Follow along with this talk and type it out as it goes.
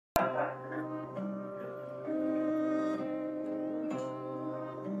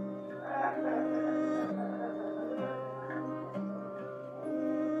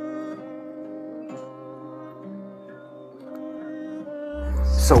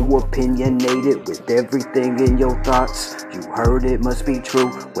So opinionated with everything in your thoughts. You heard it must be true,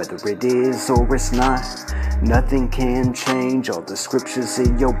 whether it is or it's not. Nothing can change all the scriptures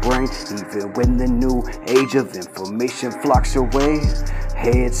in your brain, even when the new age of information flocks your way.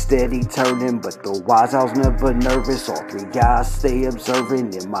 Head steady turning, but the wise owl's never nervous. All three eyes stay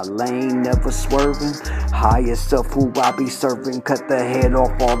observing, in my lane never swerving. Higher self who I be serving, cut the head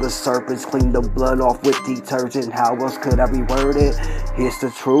off all the serpents, clean the blood off with detergent. How else could I reword it? Here's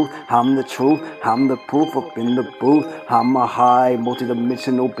the truth, I'm the truth, I'm the proof up in the booth. I'm a high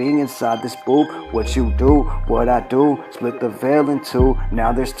multidimensional being inside this booth. What you do, what I do, split the veil in two.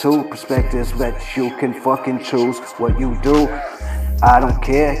 Now there's two perspectives that you can fucking choose. What you do, I don't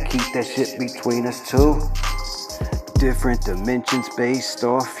care, keep that shit between us two. Different dimensions based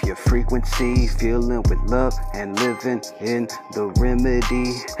off your frequency, feeling with love and living in the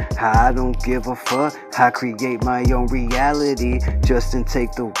remedy. I don't give a fuck, I create my own reality. Justin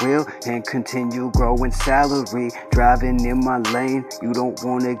take the wheel and continue growing salary. Driving in my lane, you don't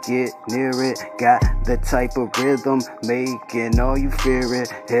wanna get near it. Got the type of rhythm making all you fear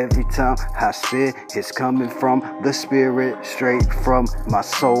it. Every time I spit, it's coming from the spirit, straight from my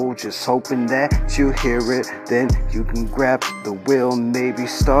soul. Just hoping that you hear it, then you can grab the wheel, maybe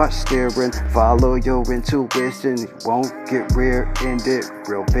start steering. Follow your intuition, you won't get rear-ended.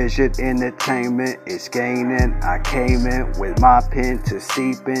 Real vision entertainment is gaining. I came in with my pen to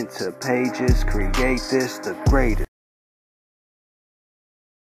seep into pages, create this the greatest.